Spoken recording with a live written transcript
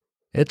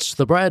It's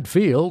the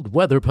Bradfield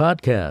Weather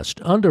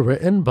Podcast,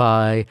 underwritten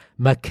by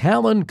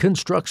McAllen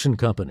Construction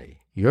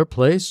Company, your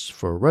place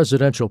for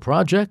residential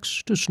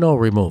projects to snow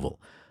removal.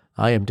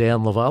 I am Dan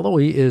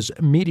Lavallo. He is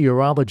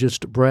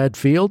meteorologist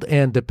Bradfield,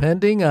 and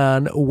depending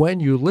on when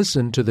you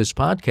listen to this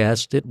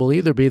podcast, it will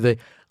either be the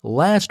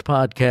last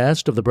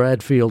podcast of the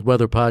Bradfield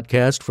Weather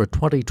Podcast for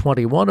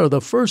 2021 or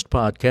the first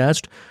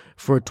podcast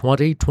for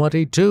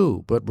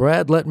 2022. But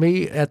Brad, let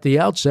me at the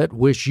outset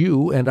wish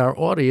you and our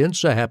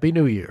audience a Happy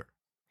New Year.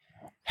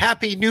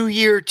 Happy New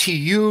Year to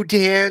you,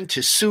 Dan,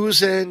 to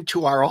Susan,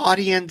 to our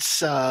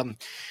audience. I'm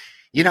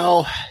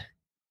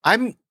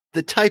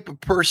the type of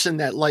person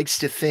that likes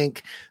to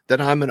think that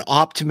I'm an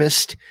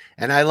optimist,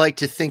 and I like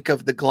to think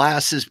of the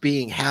glass as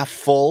being half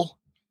full.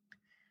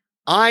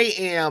 I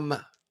am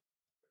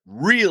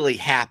really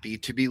happy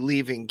to be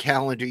leaving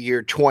calendar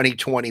year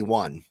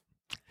 2021.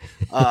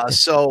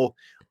 So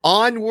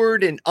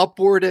onward and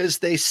upward, as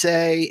they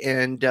say,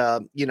 and,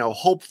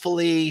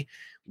 hopefully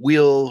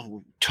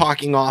we'll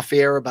talking off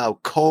air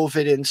about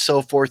COVID and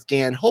so forth,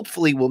 Dan.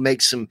 Hopefully we'll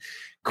make some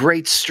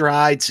great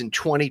strides in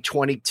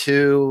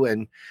 2022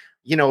 and,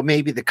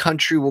 maybe the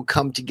country will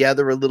come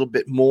together a little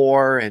bit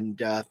more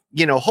and,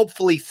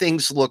 hopefully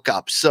things look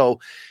up. So,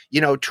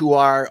 to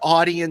our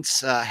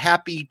audience,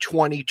 happy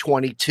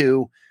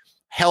 2022,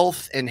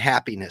 health and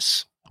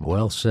happiness.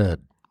 Well said.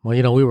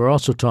 Well, we were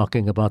also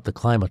talking about the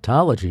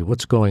climatology,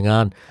 what's going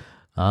on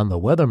the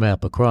weather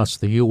map across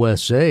the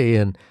USA,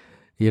 and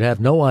you'd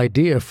have no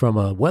idea from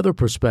a weather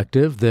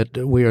perspective that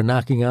we are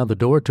knocking on the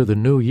door to the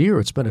new year.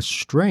 It's been a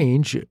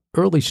strange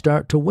early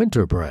start to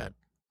winter, Brad.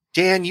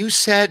 Dan, you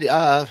said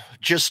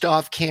just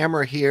off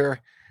camera here,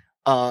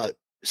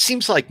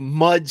 seems like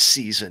mud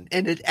season,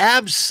 and it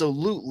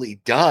absolutely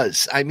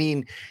does. I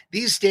mean,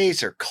 these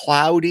days are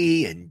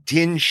cloudy and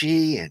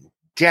dingy and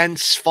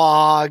dense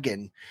fog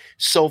and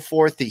so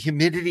forth. The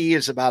humidity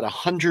is about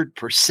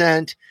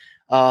 100%.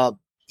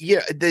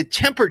 The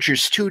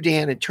temperatures too,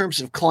 Dan, in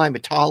terms of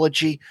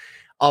climatology,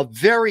 a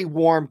very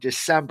warm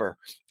December,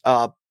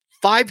 5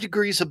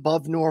 degrees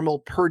above normal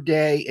per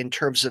day in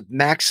terms of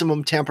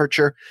maximum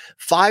temperature,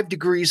 5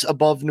 degrees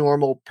above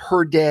normal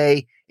per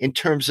day in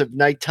terms of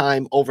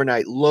nighttime,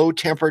 overnight low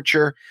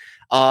temperature.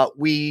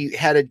 We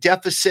had a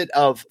deficit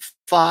of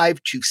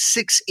 5 to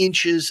 6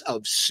 inches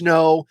of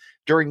snow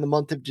during the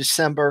month of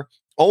December,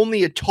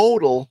 only a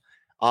total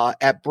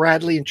at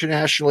Bradley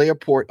International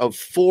Airport of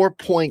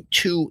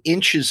 4.2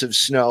 inches of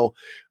snow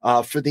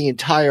for the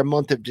entire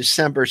month of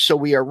December. So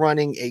we are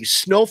running a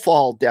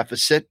snowfall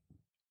deficit.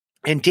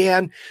 And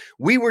Dan,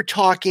 we were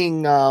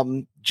talking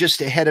just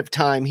ahead of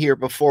time here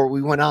before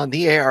we went on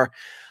the air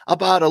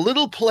about a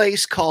little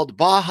place called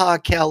Baja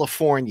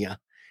California.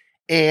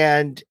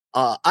 And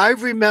I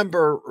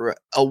remember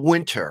a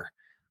winter,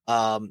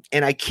 and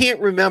I can't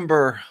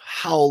remember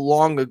how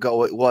long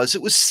ago it was.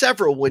 It was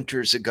several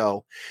winters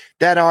ago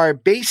that our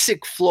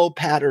basic flow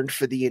pattern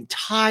for the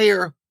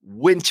entire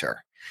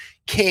winter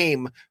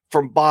came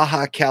from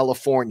Baja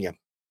California.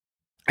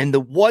 And the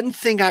one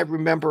thing I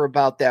remember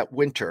about that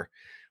winter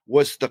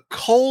was the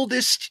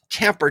coldest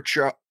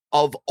temperature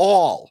of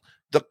all.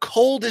 The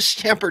coldest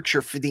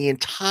temperature for the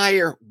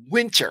entire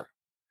winter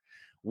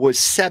was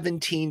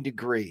 17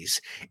 degrees.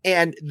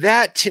 And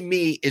that to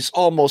me is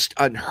almost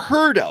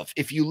unheard of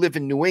if you live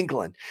in New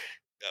England,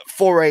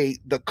 for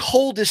the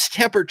coldest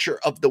temperature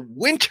of the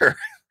winter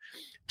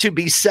to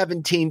be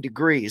 17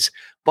 degrees.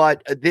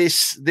 But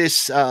this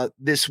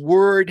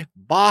word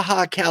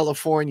Baja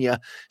California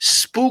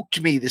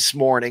spooked me this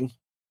morning,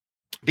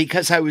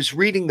 because I was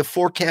reading the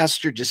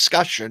forecaster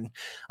discussion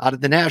out of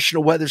the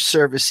National Weather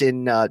Service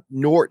in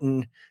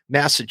Norton,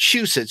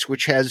 Massachusetts,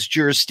 which has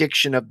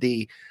jurisdiction of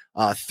the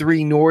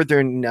three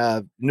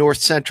northern, north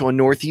central, and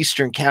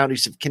northeastern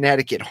counties of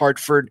Connecticut,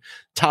 Hartford,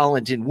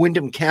 Tolland, and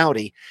Windham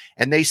County.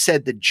 And they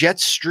said the jet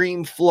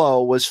stream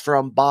flow was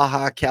from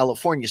Baja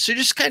California. So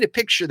just kind of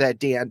picture that,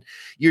 Dan.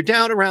 You're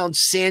down around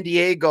San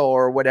Diego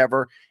or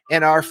whatever,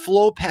 and our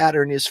flow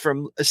pattern is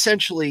from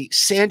essentially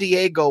San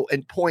Diego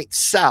and point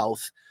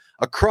south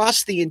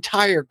across the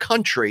entire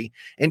country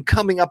and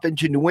coming up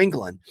into New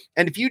England.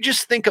 And if you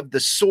just think of the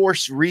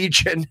source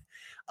region,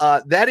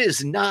 that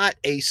is not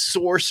a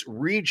source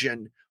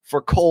region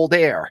for cold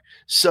air.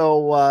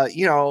 So,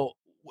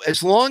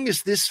 as long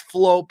as this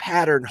flow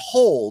pattern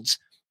holds,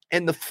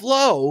 and the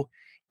flow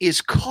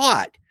is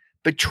caught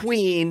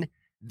between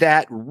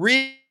that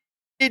ridge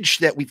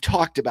that we've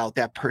talked about,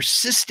 that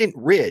persistent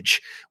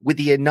ridge with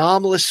the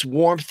anomalous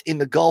warmth in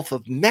the Gulf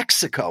of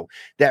Mexico,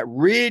 that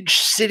ridge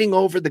sitting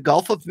over the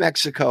Gulf of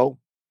Mexico,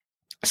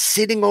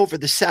 sitting over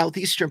the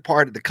southeastern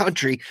part of the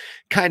country,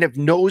 kind of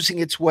nosing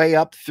its way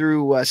up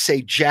through,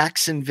 say,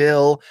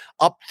 Jacksonville,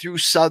 up through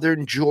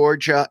southern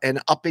Georgia,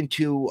 and up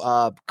into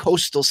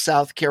coastal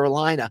South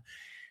Carolina.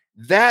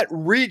 That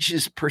ridge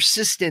is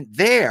persistent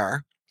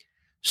there.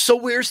 So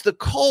where's the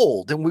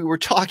cold? And we were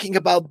talking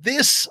about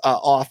this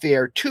off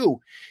air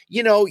too.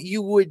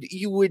 You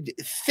would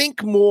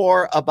think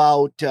more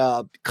about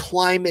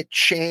climate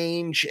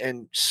change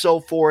and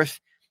so forth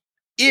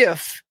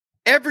if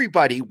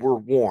everybody were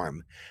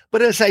warm.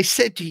 But as I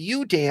said to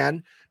you,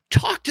 Dan,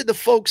 talk to the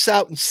folks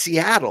out in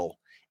Seattle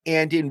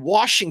and in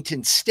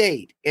Washington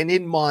State and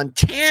in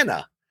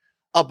Montana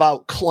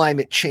about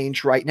climate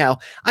change right now.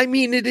 I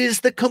mean, it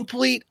is the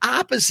complete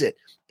opposite.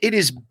 It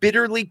is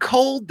bitterly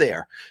cold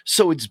there.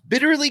 So it's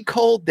bitterly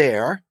cold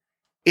there.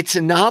 It's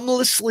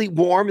anomalously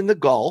warm in the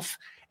Gulf.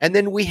 And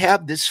then we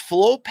have this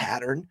flow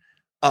pattern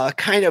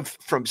kind of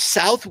from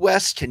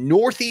southwest to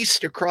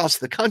northeast across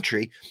the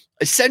country.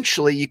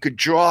 Essentially, you could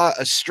draw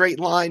a straight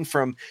line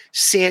from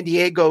San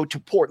Diego to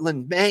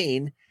Portland,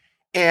 Maine,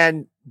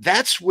 and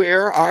that's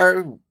where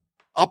our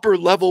upper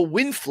level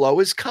wind flow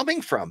is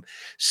coming from.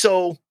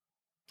 So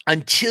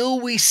until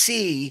we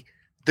see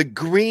the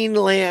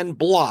Greenland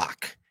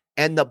block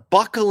and the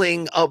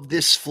buckling of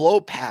this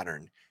flow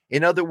pattern,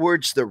 in other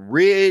words, the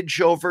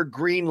ridge over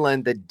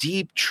Greenland, the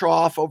deep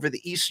trough over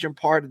the eastern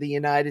part of the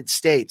United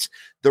States,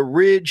 the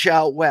ridge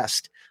out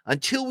west,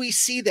 until we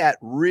see that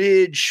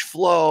ridge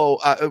flow,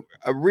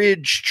 a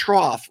ridge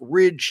trough,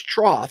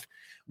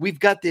 we've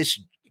got this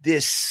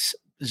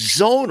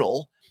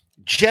zonal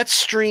jet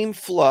stream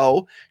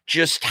flow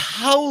just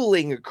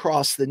howling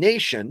across the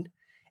nation.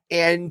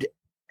 And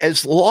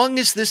as long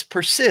as this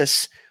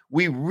persists,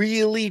 we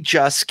really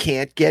just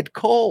can't get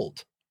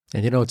cold.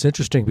 And it's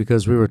interesting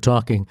because we were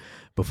talking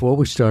before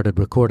we started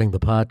recording the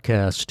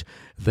podcast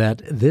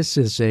that this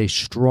is a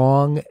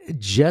strong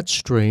jet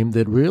stream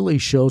that really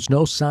shows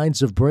no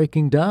signs of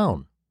breaking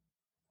down.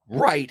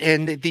 Right.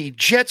 And the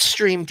jet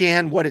stream,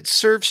 Dan, what it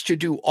serves to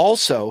do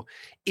also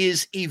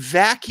is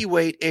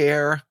evacuate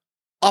air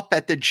up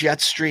at the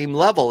jet stream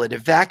level. It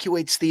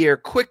evacuates the air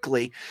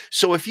quickly.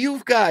 So if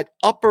you've got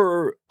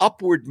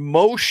upward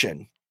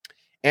motion,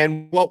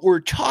 and what we're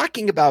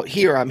talking about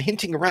here, I'm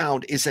hinting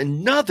around, is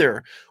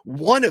another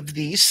one of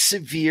these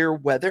severe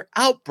weather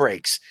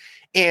outbreaks.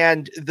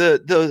 And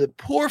the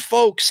poor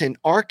folks in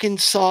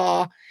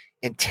Arkansas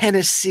and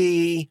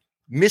Tennessee,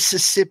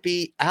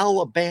 Mississippi,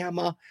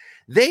 Alabama,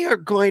 they are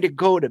going to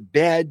go to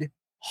bed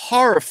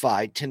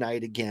horrified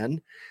tonight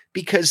again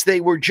because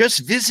they were just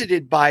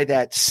visited by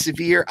that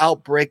severe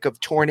outbreak of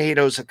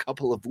tornadoes a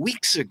couple of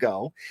weeks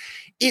ago.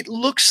 It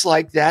looks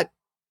like that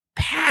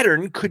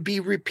pattern could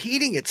be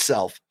repeating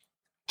itself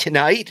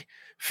tonight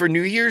for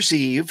New Year's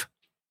Eve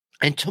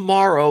and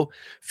tomorrow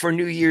for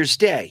New Year's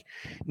Day.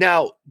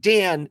 Now,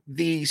 Dan,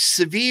 the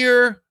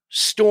Severe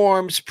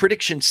Storms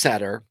Prediction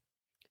Center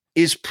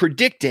is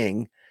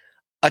predicting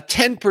a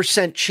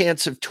 10%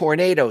 chance of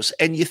tornadoes.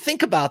 And you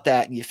think about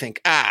that and you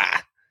think,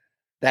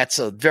 that's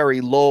a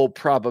very low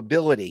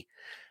probability.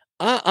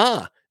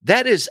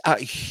 That is a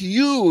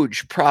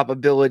huge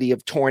probability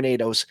of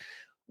tornadoes.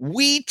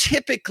 We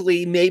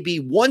typically maybe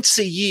once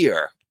a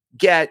year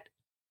get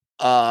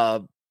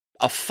a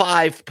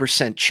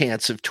 5%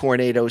 chance of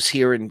tornadoes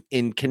here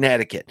in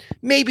Connecticut,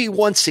 maybe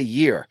once a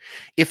year.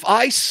 If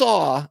I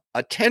saw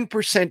a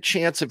 10%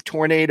 chance of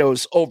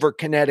tornadoes over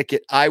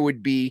Connecticut, I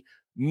would be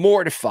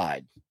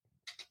mortified.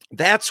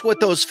 That's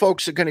what those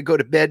folks are going to go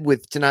to bed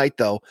with tonight,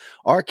 though.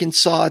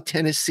 Arkansas,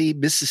 Tennessee,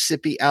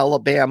 Mississippi,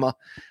 Alabama,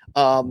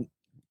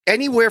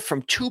 anywhere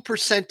from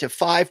 2% to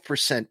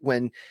 5%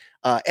 when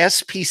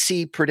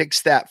SPC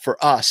predicts that for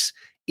us.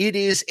 It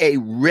is a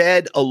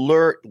red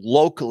alert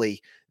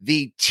locally.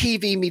 The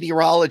TV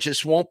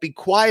meteorologists won't be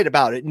quiet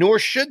about it, nor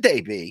should they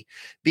be,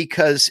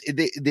 because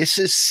this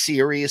is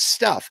serious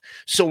stuff.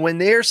 So when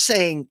they're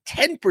saying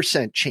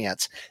 10%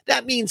 chance,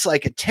 that means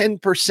like a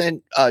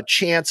 10%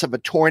 chance of a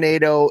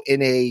tornado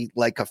in a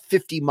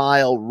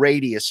 50-mile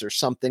radius or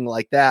something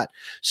like that.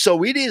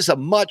 So it is a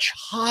much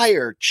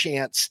higher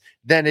chance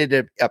than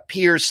it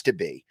appears to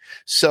be.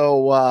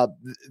 So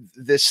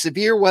the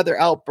severe weather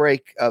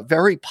outbreak,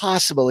 very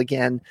possible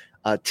again,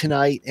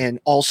 tonight and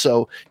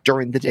also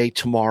during the day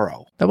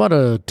tomorrow. I want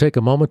to take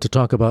a moment to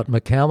talk about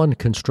McAllen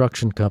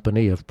Construction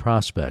Company of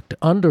Prospect,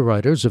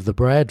 underwriters of the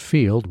Brad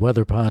Field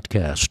Weather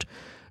Podcast.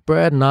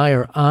 Brad and I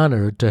are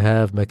honored to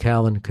have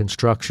McAllen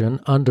Construction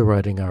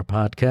underwriting our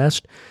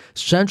podcast.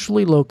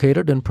 Centrally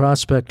located in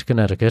Prospect,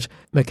 Connecticut,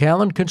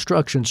 McAllen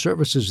Construction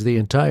services the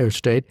entire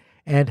state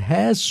and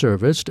has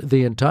serviced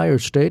the entire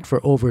state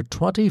for over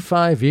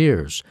 25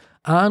 years.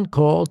 On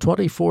call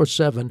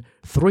 24/7,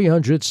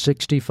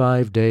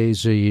 365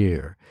 days a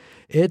year.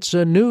 It's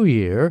a new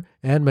year,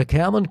 and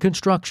McAllen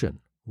Construction,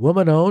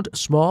 woman-owned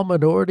small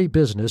minority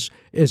business,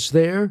 is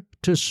there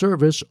to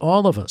service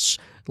all of us.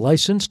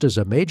 Licensed as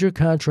a major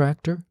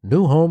contractor,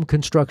 new home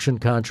construction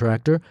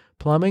contractor,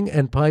 plumbing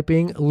and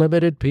piping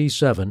limited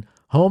P7,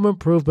 home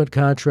improvement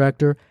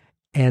contractor,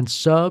 and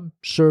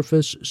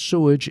subsurface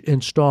sewage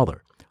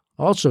installer.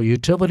 Also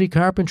utility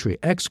carpentry,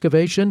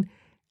 excavation,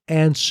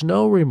 and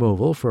snow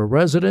removal for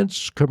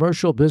residents,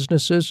 commercial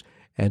businesses,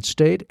 and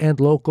state and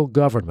local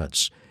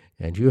governments.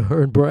 And you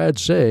heard Brad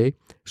say,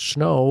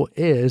 snow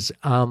is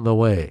on the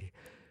way.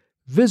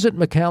 Visit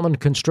McAllen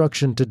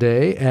Construction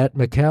today at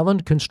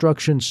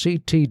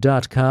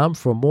McAllenConstructionCT.com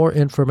for more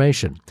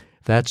information.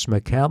 That's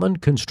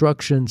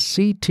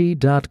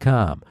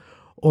McAllenConstructionCT.com.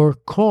 Or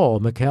call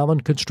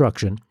McAllen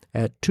Construction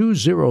at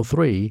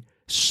 203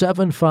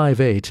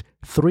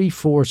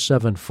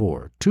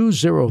 203-758-3474.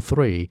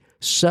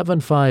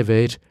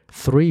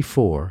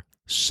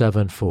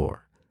 203-758-3474.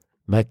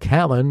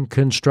 McAllen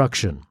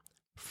Construction.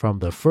 From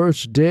the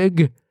first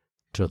dig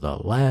to the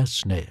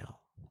last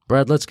nail.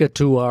 Brad, let's get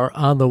to our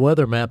On the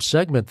Weather Map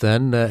segment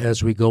then.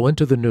 As we go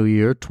into the new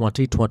year,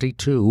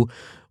 2022,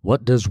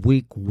 what does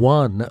week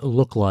 1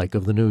 look like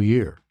of the new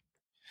year?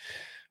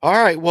 All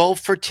right. Well,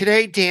 for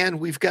today, Dan,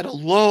 we've got a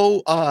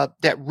low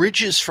that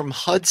ridges from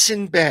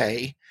Hudson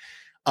Bay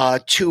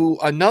to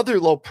another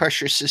low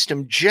pressure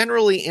system,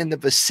 generally in the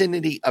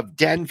vicinity of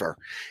Denver.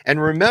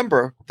 And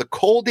remember, the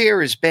cold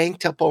air is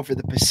banked up over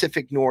the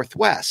Pacific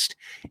Northwest.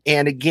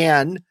 And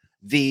again,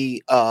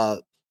 the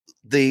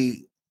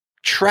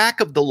track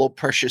of the low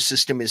pressure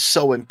system is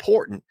so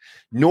important.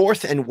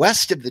 North and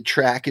west of the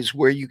track is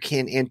where you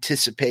can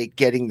anticipate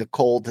getting the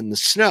cold and the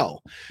snow.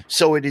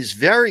 So it is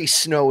very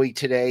snowy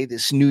today,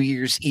 this New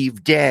Year's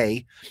Eve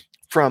day,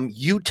 from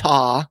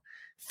Utah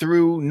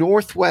through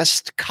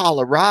northwest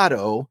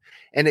Colorado.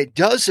 And it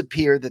does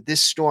appear that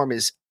this storm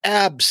is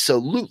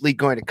absolutely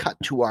going to cut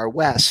to our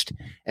west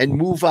and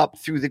move up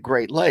through the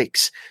Great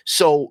Lakes.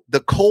 So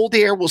the cold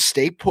air will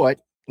stay put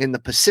in the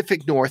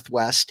Pacific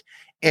Northwest,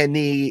 and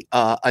the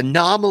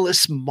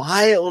anomalous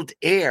mild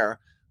air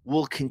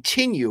will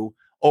continue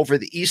over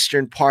the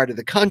eastern part of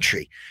the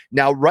country.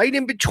 Now, right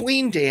in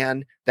between,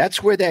 Dan,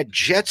 that's where that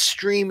jet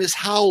stream is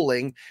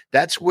howling.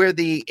 That's where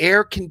the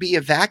air can be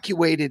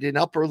evacuated in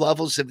upper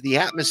levels of the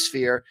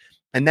atmosphere.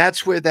 And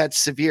that's where that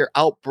severe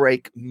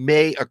outbreak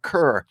may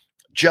occur,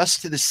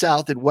 just to the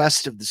south and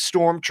west of the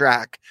storm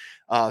track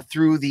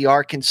through the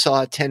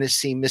Arkansas,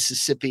 Tennessee,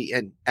 Mississippi,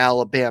 and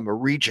Alabama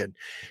region.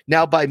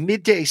 Now, by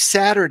midday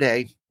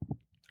Saturday,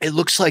 it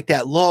looks like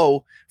that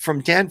low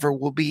from Denver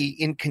will be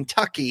in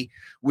Kentucky,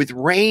 with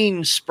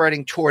rain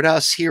spreading toward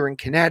us here in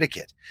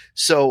Connecticut.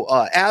 So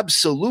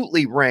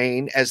absolutely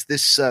rain, as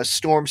this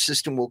storm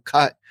system will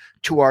cut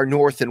to our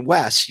north and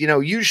west. You know,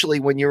 usually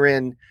when you're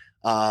in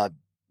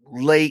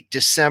late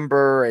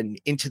December and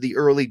into the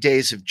early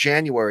days of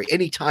January,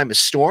 anytime a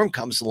storm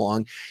comes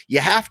along, you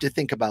have to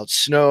think about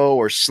snow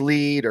or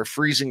sleet or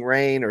freezing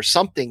rain or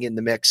something in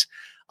the mix.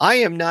 I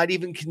am not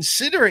even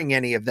considering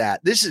any of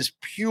that. This is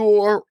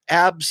pure,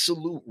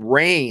 absolute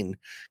rain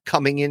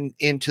coming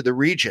into the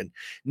region.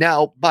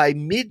 Now, by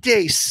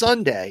midday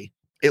Sunday,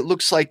 it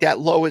looks like that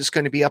low is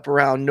going to be up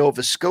around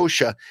Nova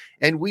Scotia,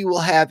 and we will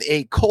have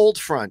a cold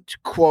front,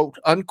 quote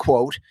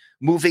unquote,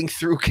 moving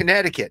through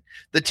Connecticut.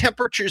 The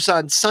temperatures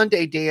on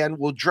Sunday, Dan,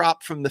 will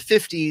drop from the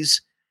 50s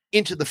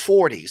into the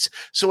 40s.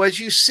 So as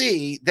you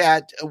see,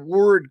 that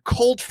word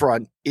cold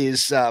front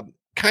is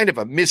kind of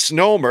a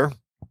misnomer.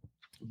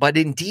 But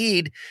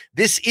indeed,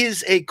 this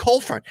is a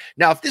cold front.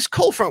 Now, if this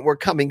cold front were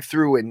coming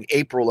through in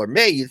April or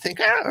May, you'd think,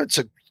 it's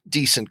a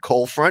decent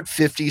cold front,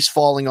 50s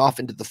falling off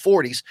into the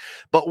 40s.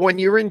 But when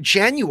you're in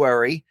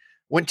January,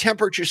 when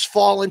temperatures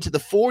fall into the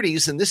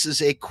 40s, and this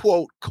is a,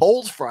 quote,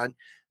 cold front,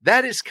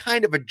 that is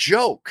kind of a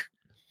joke.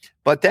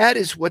 But that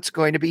is what's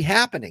going to be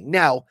happening.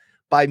 Now,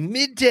 by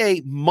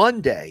midday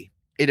Monday,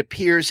 it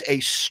appears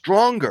a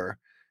stronger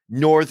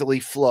northerly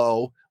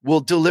flow will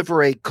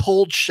deliver a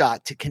cold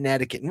shot to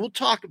Connecticut. And we'll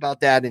talk about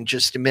that in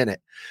just a minute.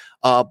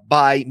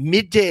 By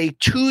midday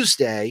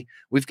Tuesday,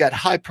 we've got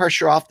high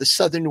pressure off the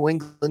southern New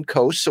England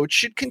coast, so it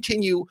should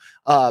continue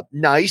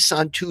nice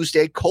on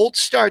Tuesday. Cold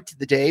start to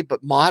the day,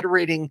 but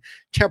moderating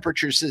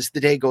temperatures as the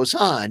day goes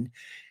on.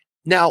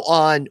 Now,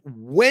 on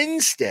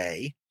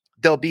Wednesday,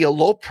 there'll be a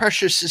low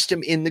pressure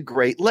system in the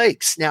Great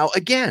Lakes. Now,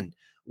 again,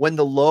 when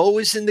the low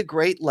is in the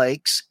Great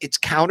Lakes, it's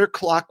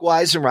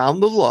counterclockwise around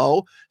the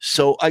low.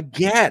 So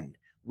again,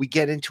 we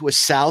get into a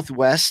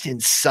southwest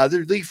and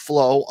southerly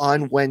flow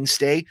on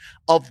Wednesday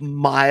of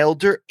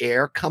milder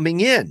air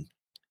coming in.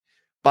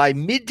 By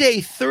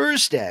midday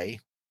Thursday,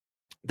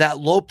 that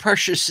low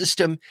pressure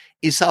system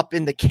is up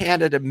in the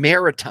Canada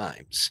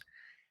Maritimes.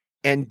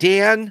 And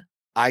Dan,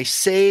 I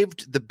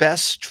saved the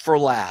best for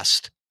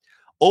last.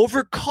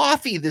 Over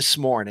coffee this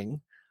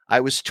morning, I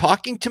was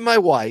talking to my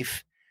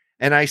wife,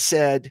 and I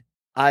said,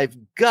 I've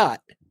got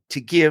to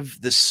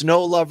give the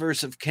snow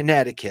lovers of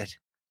Connecticut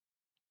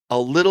a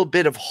little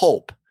bit of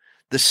hope.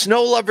 The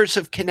snow lovers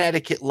of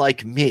Connecticut,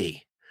 like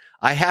me,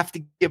 I have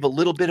to give a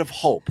little bit of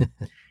hope.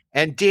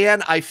 And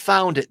Dan, I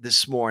found it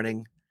this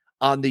morning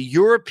on the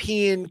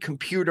European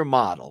computer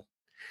model.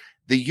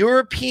 The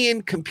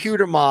European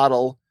computer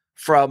model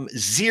from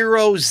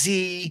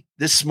 0Z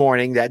this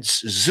morning,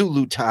 that's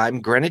Zulu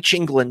time, Greenwich,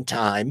 England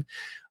time,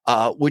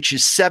 which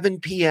is 7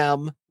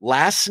 p.m.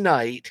 last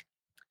night,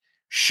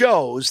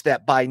 shows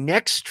that by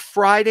next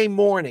Friday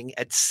morning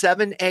at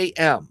 7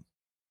 a.m.,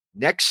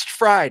 next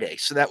Friday,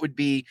 so that would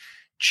be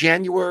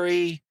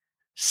January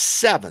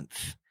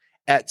 7th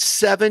at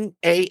 7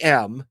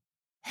 a.m.,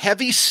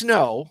 heavy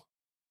snow,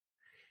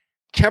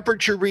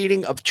 temperature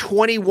reading of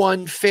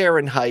 21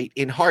 Fahrenheit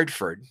in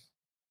Hartford,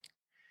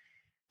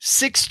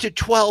 6 to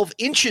 12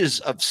 inches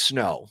of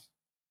snow.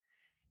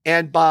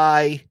 And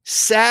by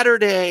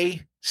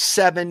Saturday,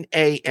 7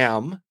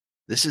 a.m.,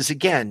 this is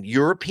again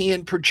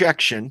European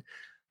projection,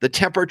 The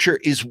temperature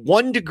is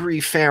 1 degree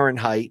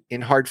Fahrenheit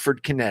in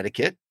Hartford,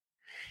 Connecticut.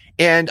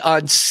 And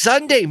on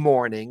Sunday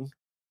morning,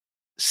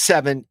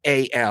 7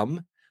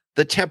 a.m.,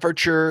 the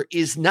temperature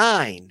is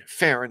 9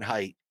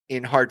 Fahrenheit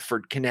in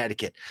Hartford,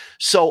 Connecticut.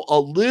 So a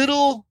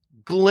little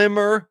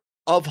glimmer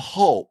of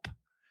hope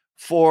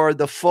for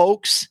the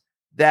folks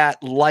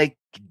that like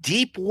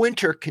deep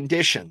winter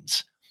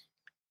conditions,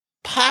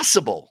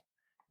 possible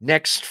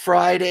next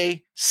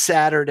Friday,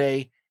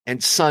 Saturday,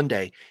 and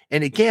Sunday.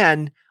 And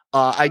again,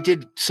 I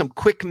did some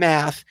quick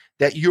math.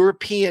 That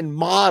European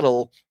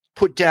model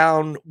put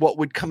down what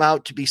would come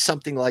out to be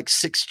something like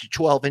 6 to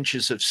 12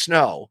 inches of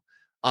snow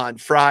on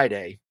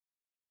Friday,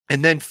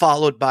 and then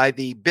followed by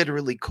the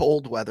bitterly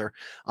cold weather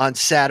on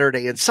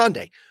Saturday and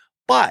Sunday.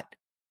 But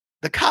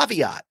the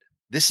caveat,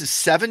 this is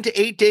 7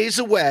 to 8 days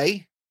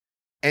away.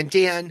 And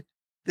Dan,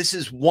 this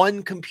is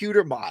one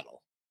computer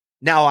model.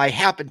 Now, I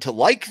happen to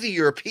like the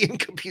European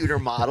computer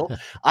model.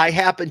 I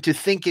happen to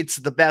think it's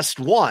the best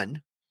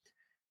one.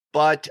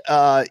 But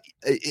I've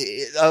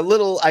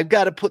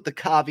got to put the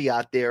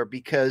caveat there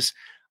because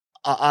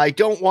I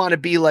don't want to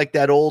be like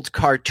that old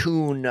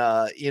cartoon,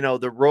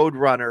 the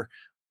Roadrunner,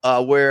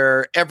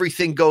 where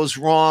everything goes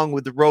wrong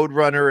with the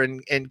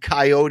Roadrunner and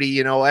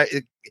Coyote.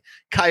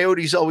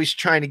 Coyote's always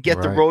trying to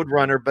get the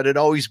Roadrunner, but it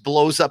always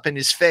blows up in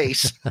his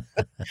face.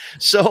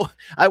 So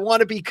I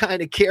want to be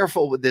kind of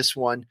careful with this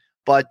one.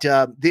 But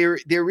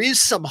there is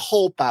some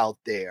hope out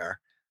there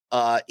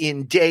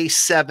in day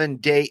 7,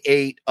 day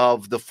 8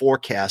 of the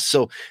forecast.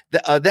 So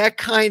that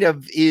kind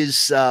of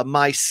is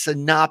my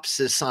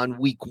synopsis on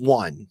week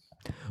 1.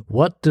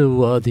 What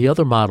do the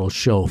other models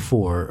show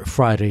for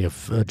Friday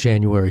of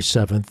January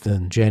 7th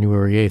and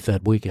January 8th,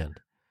 that weekend?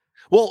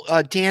 Well,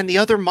 Dan, the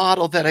other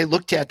model that I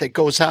looked at that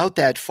goes out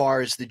that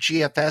far is the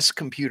GFS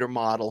computer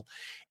model.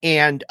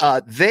 And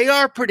they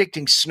are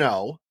predicting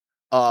snow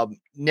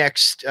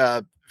next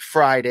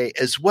Friday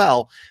as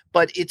well.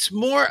 But it's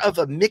more of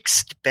a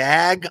mixed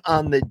bag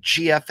on the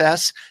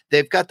GFS.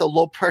 They've got the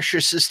low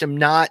pressure system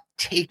not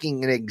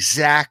taking an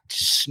exact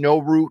snow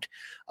route.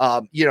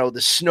 The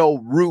snow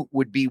route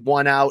would be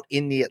one out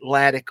in the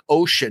Atlantic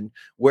Ocean,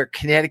 where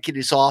Connecticut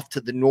is off to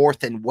the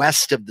north and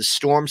west of the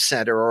storm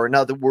center, or in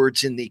other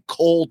words, in the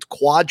cold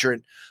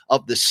quadrant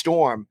of the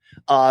storm.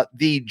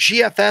 The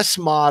GFS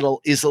model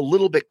is a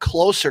little bit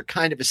closer,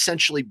 kind of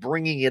essentially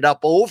bringing it up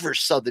over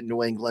southern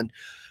New England.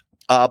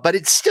 But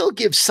it still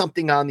gives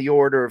something on the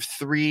order of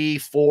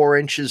 3-4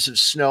 inches of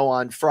snow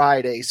on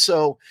Friday.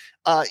 So,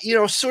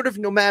 sort of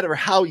no matter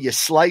how you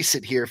slice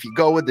it here, if you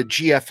go with the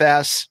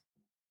GFS,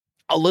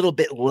 a little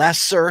bit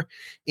lesser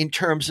in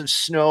terms of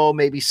snow,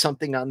 maybe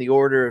something on the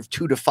order of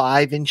 2 to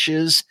 5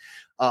 inches.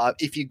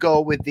 If you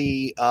go with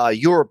the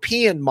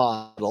European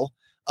model,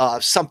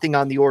 something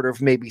on the order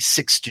of maybe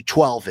 6 to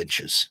 12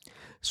 inches.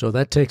 So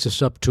that takes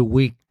us up to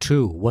week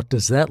 2. What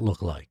does that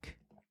look like?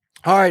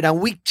 All right, on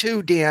week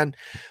 2, Dan,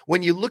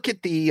 when you look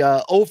at the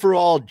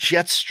overall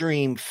jet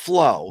stream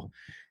flow,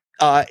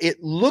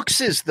 it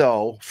looks as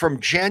though from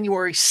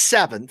January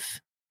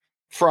 7th,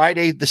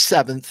 Friday the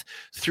 7th,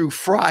 through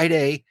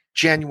Friday,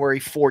 January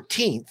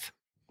 14th,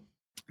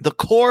 the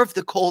core of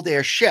the cold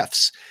air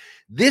shifts.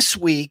 This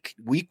week,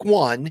 week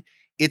 1,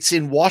 it's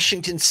in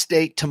Washington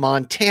State to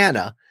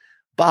Montana.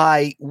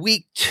 By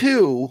week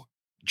 2,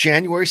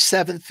 January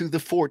 7th through the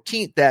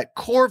 14th, that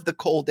core of the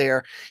cold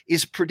air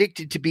is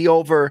predicted to be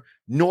over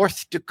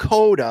North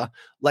Dakota,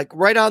 like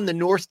right on the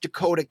North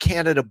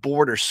Dakota-Canada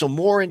border, so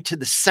more into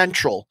the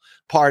central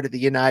part of the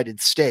United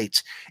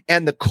States.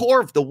 And the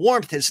core of the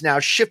warmth has now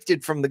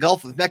shifted from the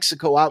Gulf of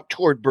Mexico out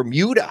toward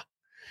Bermuda.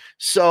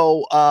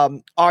 So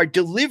our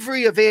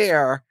delivery of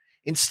air,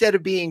 instead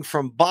of being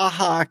from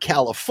Baja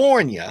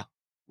California,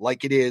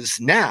 like it is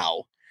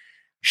now,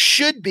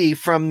 should be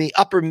from the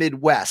upper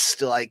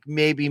Midwest, like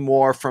maybe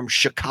more from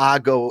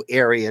Chicago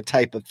area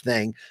type of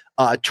thing,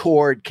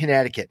 toward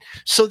Connecticut.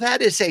 So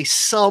that is a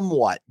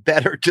somewhat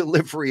better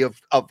delivery of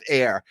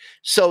air.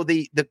 So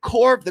the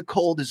core of the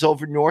cold is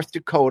over North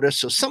Dakota.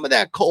 So some of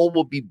that cold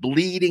will be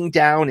bleeding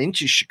down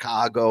into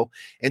Chicago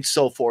and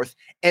so forth.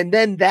 And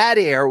then that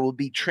air will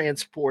be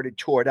transported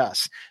toward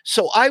us.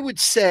 So I would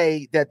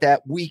say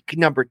that week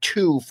number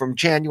 2 from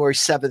January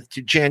 7th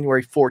to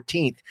January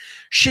 14th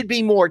should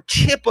be more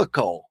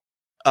typical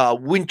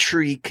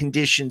wintry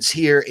conditions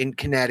here in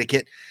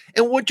Connecticut.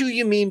 And what do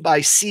you mean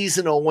by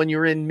seasonal when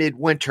you're in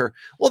midwinter?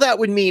 Well, that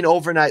would mean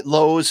overnight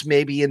lows,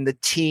 maybe in the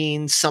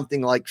teens,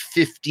 something like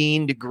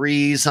 15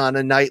 degrees on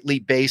a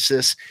nightly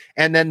basis.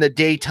 And then the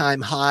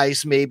daytime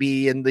highs,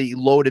 maybe in the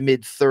low to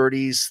mid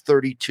 30s,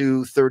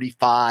 32,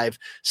 35,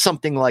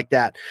 something like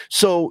that.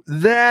 So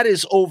that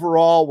is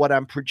overall what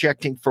I'm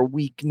projecting for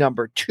week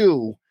number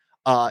 2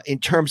 in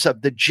terms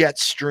of the jet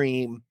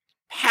stream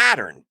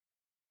pattern.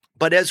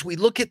 But as we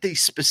look at the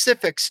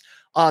specifics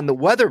on the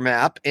weather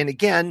map, and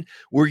again,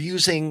 we're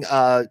using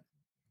the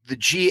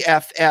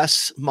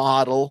GFS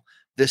model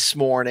this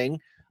morning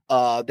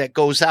that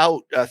goes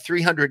out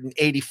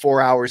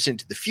 384 hours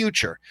into the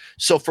future.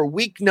 So for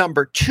week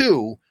number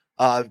 2,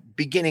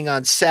 beginning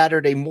on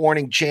Saturday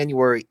morning,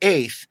 January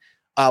 8th,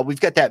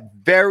 We've got that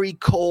very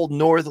cold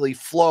northerly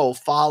flow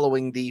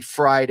following the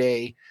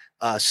Friday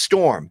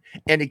storm.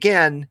 And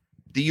again,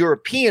 the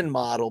European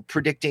model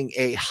predicting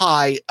a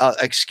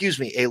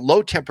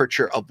low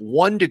temperature of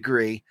 1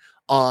 degree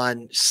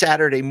on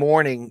Saturday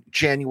morning,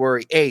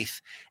 January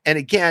 8th. And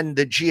again,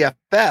 the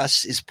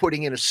GFS is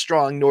putting in a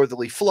strong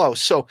northerly flow.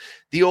 So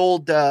the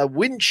old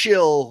wind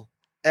chill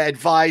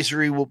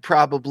advisory will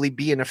probably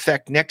be in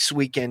effect next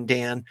weekend,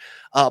 Dan.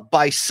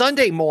 By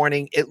Sunday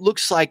morning, it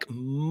looks like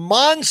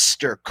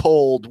monster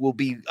cold will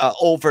be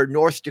over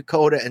North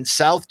Dakota and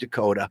South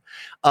Dakota.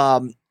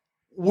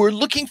 We're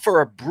looking for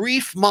a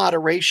brief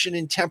moderation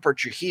in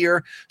temperature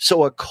here.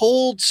 So a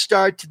cold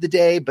start to the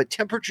day, but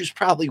temperatures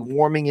probably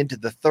warming into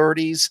the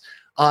 30s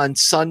on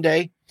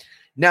Sunday.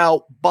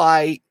 Now,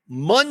 by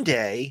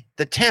Monday,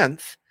 the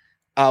 10th,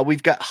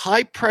 we've got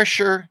high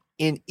pressure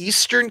in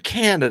eastern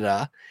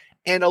Canada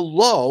and a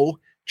low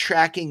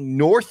tracking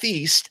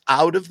northeast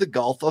out of the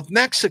Gulf of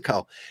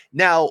Mexico.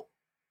 Now,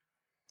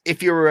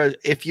 if you're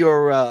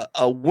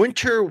a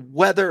winter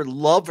weather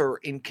lover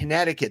in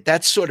Connecticut,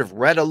 that's sort of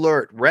red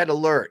alert.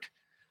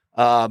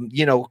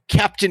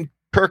 Captain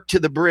Kirk to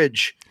the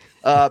bridge.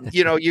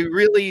 You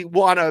really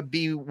want to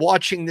be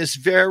watching this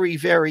very,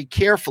 very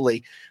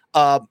carefully.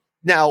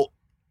 Now,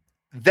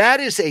 that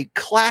is a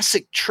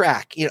classic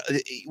track.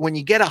 When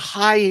you get a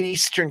high in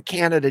eastern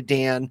Canada,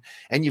 Dan,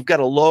 and you've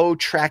got a low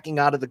tracking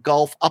out of the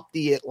Gulf up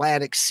the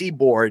Atlantic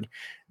seaboard,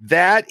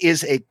 that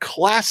is a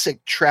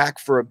classic track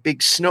for a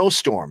big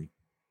snowstorm.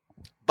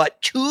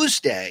 But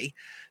Tuesday,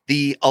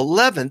 the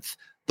 11th,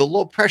 the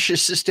low pressure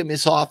system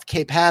is off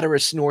Cape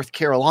Hatteras, North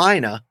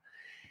Carolina.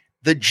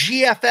 The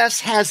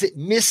GFS has it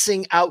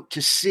missing out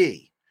to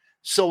sea.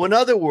 So in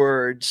other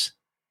words,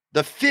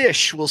 the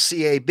fish will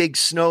see a big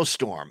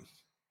snowstorm,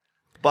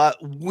 but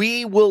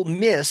we will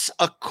miss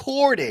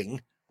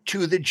according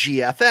to the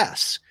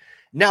GFS.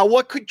 Now,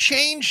 what could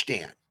change,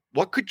 Dan?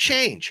 What could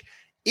change?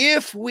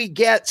 If we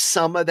get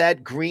some of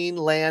that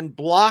Greenland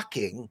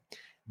blocking,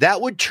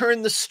 that would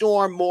turn the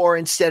storm more,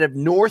 instead of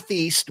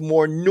northeast,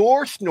 more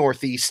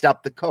northeast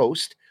up the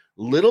coast,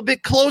 a little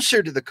bit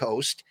closer to the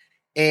coast,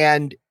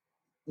 and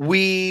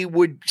we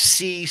would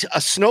see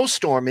a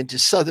snowstorm into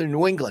southern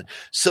New England.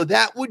 So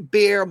that would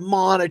bear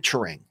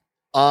monitoring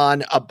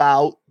on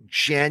about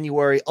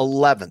January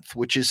 11th,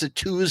 which is a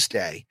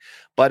Tuesday.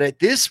 But at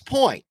this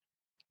point,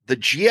 the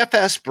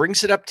GFS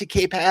brings it up to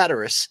Cape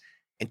Hatteras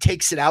and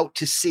takes it out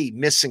to sea,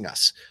 missing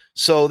us.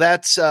 So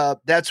that's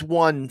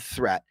one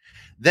threat.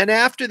 Then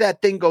after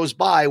that thing goes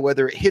by,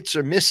 whether it hits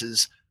or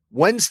misses,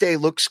 Wednesday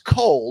looks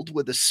cold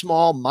with a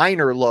small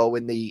minor low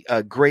in the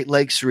Great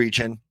Lakes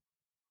region.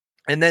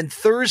 And then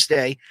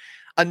Thursday,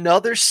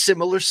 another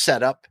similar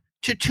setup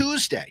to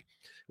Tuesday.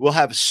 We'll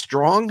have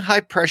strong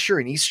high pressure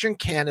in eastern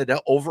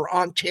Canada over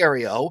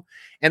Ontario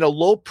and a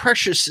low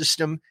pressure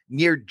system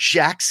near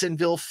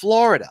Jacksonville,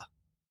 Florida.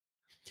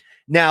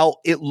 Now,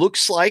 it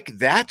looks like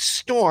that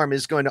storm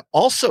is going to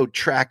also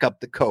track up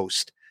the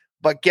coast.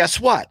 But guess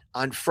what?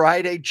 On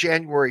Friday,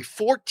 January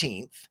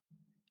 14th,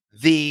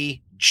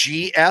 the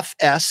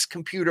GFS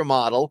computer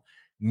model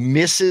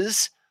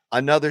misses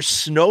another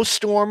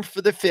snowstorm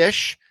for the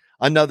fish,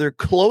 another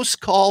close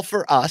call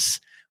for us,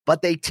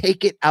 but they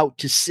take it out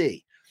to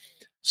sea.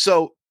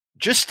 So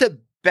just to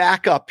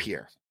back up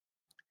here,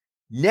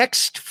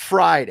 next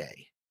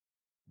Friday,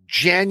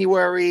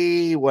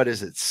 January,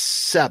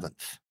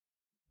 7th?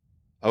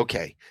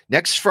 Okay,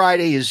 next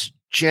Friday is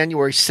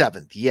January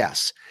 7th,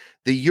 yes.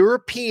 The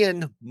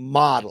European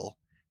model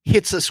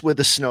hits us with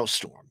a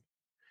snowstorm.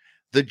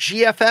 The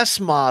GFS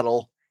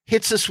model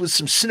hits us with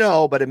some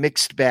snow, but a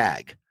mixed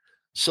bag.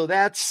 So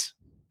that's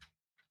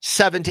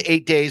 7 to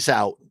 8 days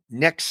out,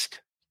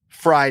 next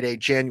Friday,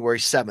 January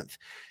 7th.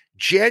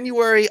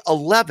 January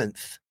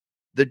 11th,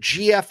 the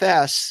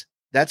GFS,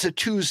 that's a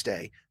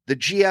Tuesday, the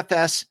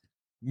GFS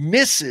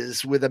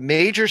misses with a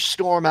major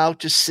storm out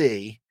to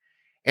sea.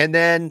 And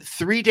then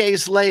 3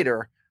 days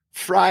later,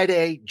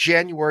 Friday,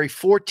 January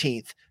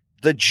 14th,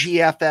 the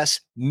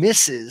GFS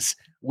misses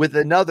with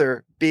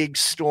another big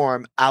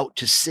storm out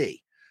to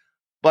sea.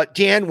 But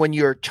Dan, when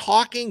you're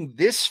talking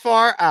this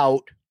far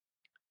out,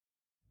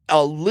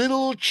 a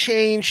little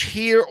change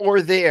here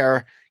or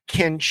there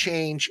can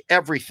change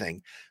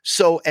everything.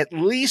 So at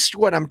least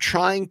what I'm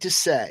trying to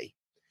say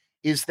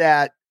is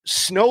that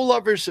snow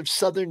lovers of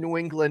southern New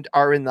England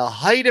are in the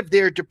height of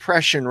their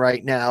depression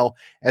right now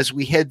as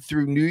we head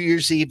through New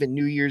Year's Eve and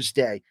New Year's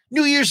Day.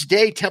 New Year's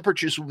Day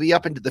temperatures will be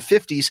up into the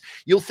 50s.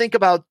 You'll think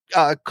about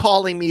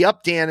calling me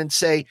up, Dan, and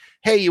say,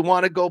 hey, you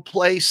want to go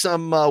play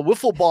some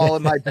wiffle ball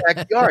in my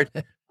backyard?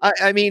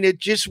 I mean, it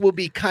just will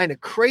be kind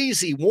of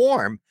crazy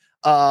warm.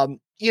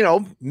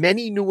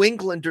 Many New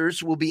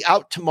Englanders will be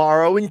out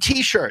tomorrow in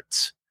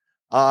T-shirts.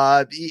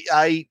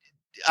 I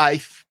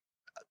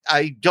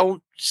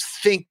don't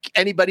think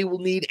anybody will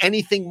need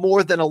anything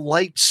more than a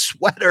light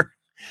sweater,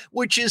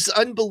 which is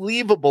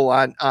unbelievable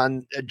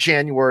on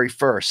January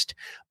 1st.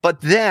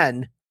 But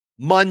then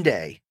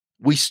Monday,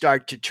 we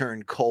start to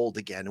turn cold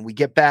again and we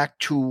get back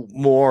to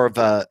more of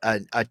a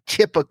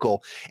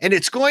typical, and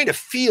it's going to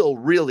feel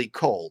really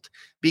cold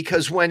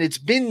because when it's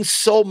been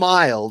so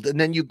mild and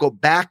then you go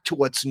back to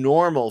what's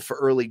normal for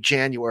early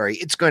January,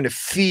 it's going to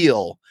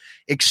feel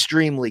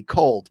extremely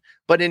cold.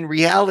 But in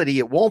reality,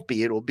 it won't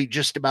be. It'll be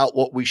just about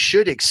what we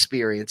should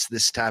experience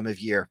this time of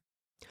year.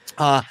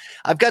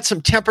 I've got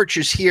some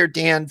temperatures here,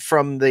 Dan,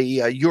 from the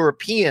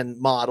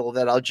European model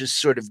that I'll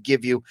just sort of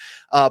give you.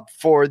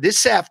 For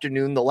this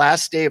afternoon, the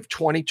last day of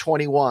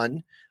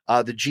 2021,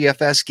 the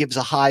GFS gives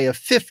a high of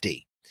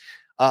 50.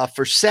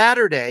 For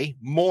Saturday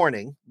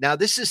morning, now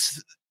this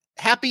is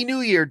Happy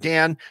New Year,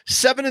 Dan,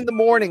 7 in the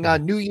morning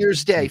on New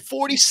Year's Day,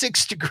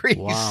 46 degrees.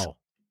 Wow.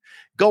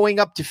 Going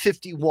up to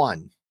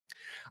 51.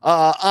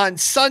 On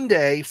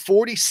Sunday,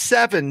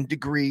 47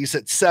 degrees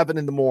at 7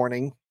 in the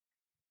morning.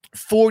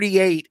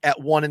 48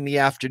 at 1 in the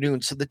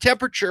afternoon. So the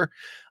temperature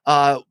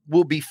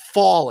will be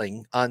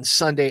falling on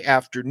Sunday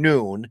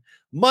afternoon.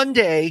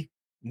 Monday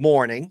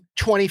morning,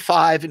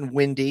 25 and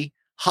windy,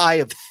 high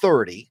of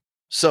 30.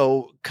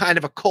 So kind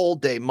of a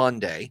cold day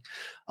Monday.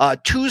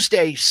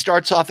 Tuesday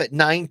starts off at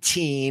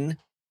 19,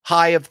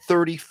 high of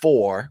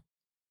 34.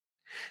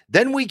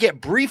 Then we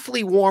get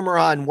briefly warmer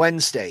on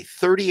Wednesday,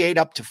 38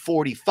 up to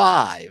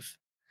 45.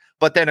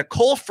 But then a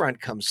cold front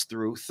comes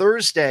through.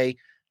 Thursday,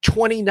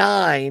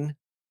 29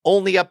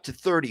 only up to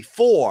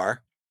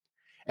 34.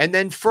 And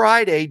then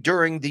Friday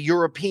during the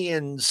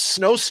European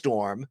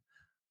snowstorm,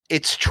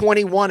 it's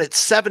 21 at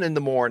 7 in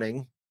the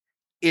morning.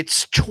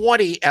 It's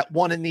 20 at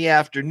 1 in the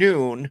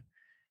afternoon.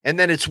 And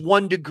then it's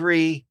 1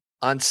 degree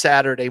on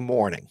Saturday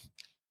morning.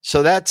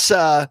 So that's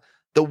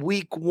the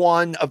week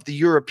one of the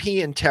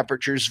European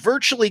temperatures,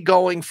 virtually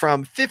going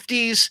from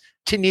 50s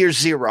to near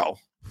zero.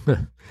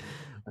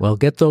 Well,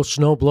 get those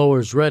snow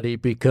blowers ready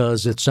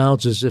because it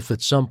sounds as if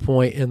at some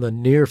point in the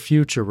near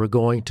future we're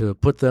going to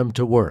put them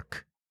to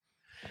work.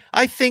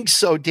 I think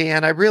so,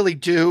 Dan. I really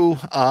do.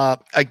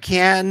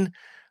 Again,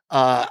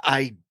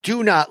 I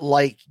do not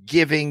like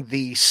giving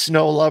the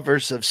snow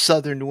lovers of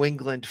southern New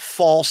England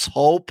false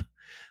hope.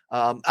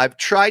 I've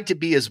tried to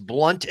be as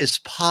blunt as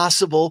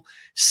possible,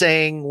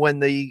 saying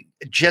when the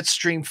jet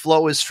stream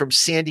flow is from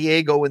San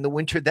Diego in the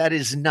winter, that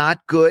is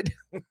not good.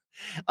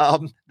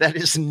 That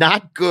is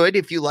not good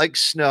if you like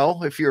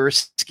snow. If you're a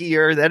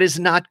skier, that is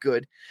not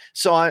good.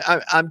 So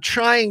I'm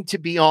trying to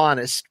be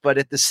honest, but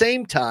at the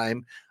same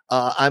time,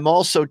 I'm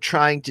also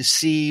trying to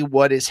see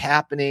what is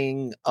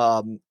happening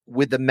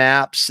with the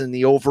maps and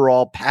the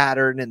overall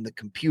pattern and the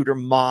computer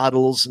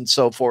models and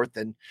so forth.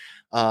 And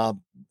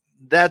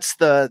that's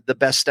the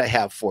best I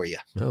have for you.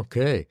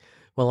 Okay.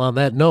 Well, on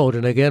that note,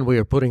 and again, we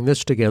are putting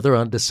this together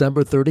on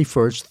December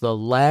 31st, the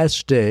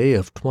last day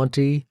of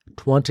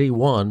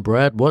 2021.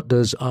 Brad, what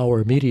does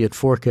our immediate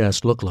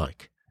forecast look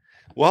like?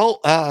 Well,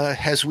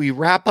 as we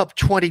wrap up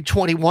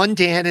 2021,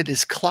 Dan, it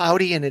is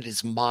cloudy and it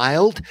is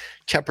mild,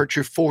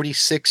 temperature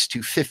 46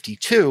 to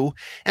 52,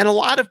 and a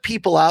lot of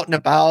people out and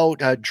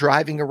about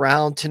driving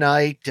around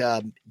tonight,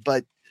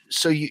 but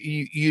so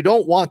you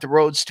don't want the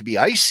roads to be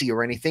icy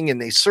or anything,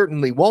 and they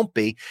certainly won't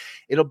be.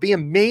 It'll be a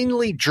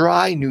mainly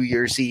dry New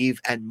Year's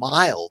Eve and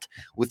mild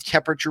with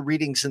temperature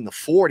readings in the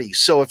 40s.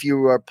 So if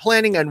you are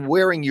planning on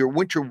wearing your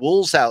winter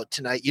wools out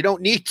tonight, you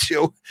don't need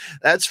to,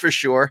 that's for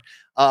sure.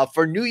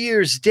 For New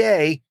Year's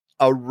Day,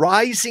 a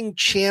rising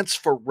chance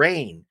for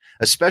rain,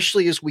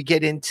 especially as we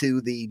get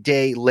into the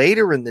day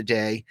later in the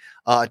day,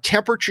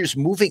 temperatures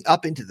moving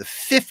up into the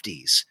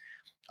 50s.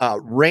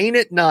 Rain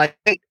at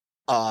night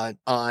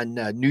on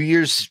New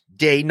Year's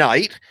Day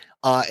night,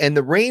 and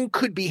the rain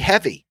could be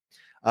heavy.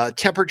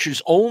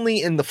 Temperatures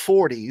only in the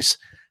 40s.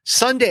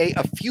 Sunday,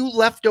 a few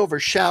leftover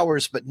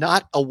showers, but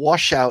not a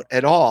washout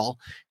at all.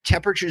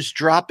 Temperatures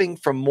dropping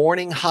from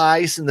morning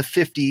highs in the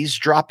 50s,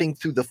 dropping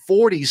through the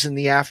 40s in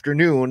the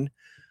afternoon.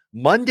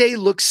 Monday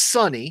looks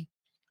sunny,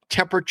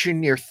 temperature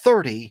near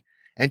 30,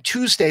 and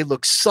Tuesday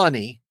looks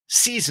sunny,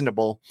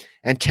 seasonable,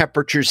 and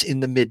temperatures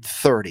in the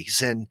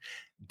mid-30s. And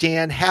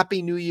Dan,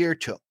 Happy New Year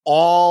to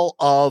all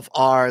of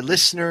our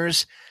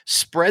listeners.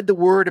 Spread the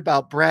word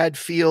about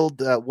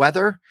Bradfield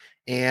weather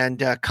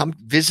and come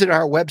visit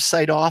our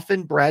website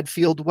often,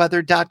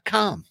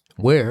 bradfieldweather.com.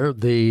 Where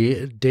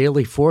the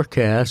daily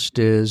forecast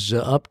is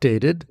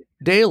updated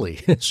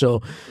daily.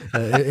 So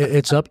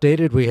it's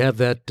updated. We have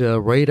that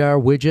radar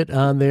widget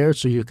on there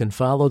so you can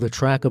follow the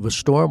track of a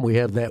storm. We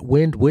have that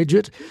wind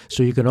widget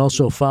so you can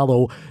also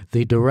follow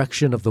the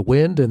direction of the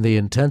wind and the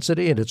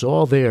intensity, and it's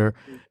all there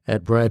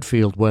at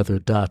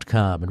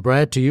bradfieldweather.com. And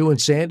Brad, to you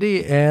and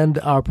Sandy and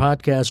our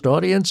podcast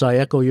audience, I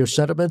echo your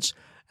sentiments.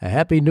 A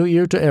Happy New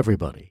Year to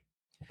everybody.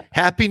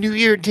 Happy New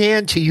Year,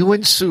 Dan, to you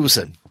and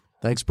Susan.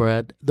 Thanks,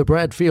 Brad. The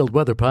Bradfield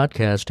Weather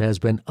Podcast has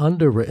been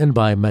underwritten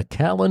by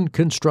McAllen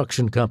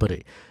Construction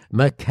Company.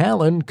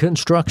 McAllen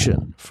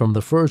Construction, from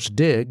the first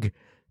dig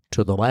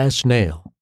to the last nail.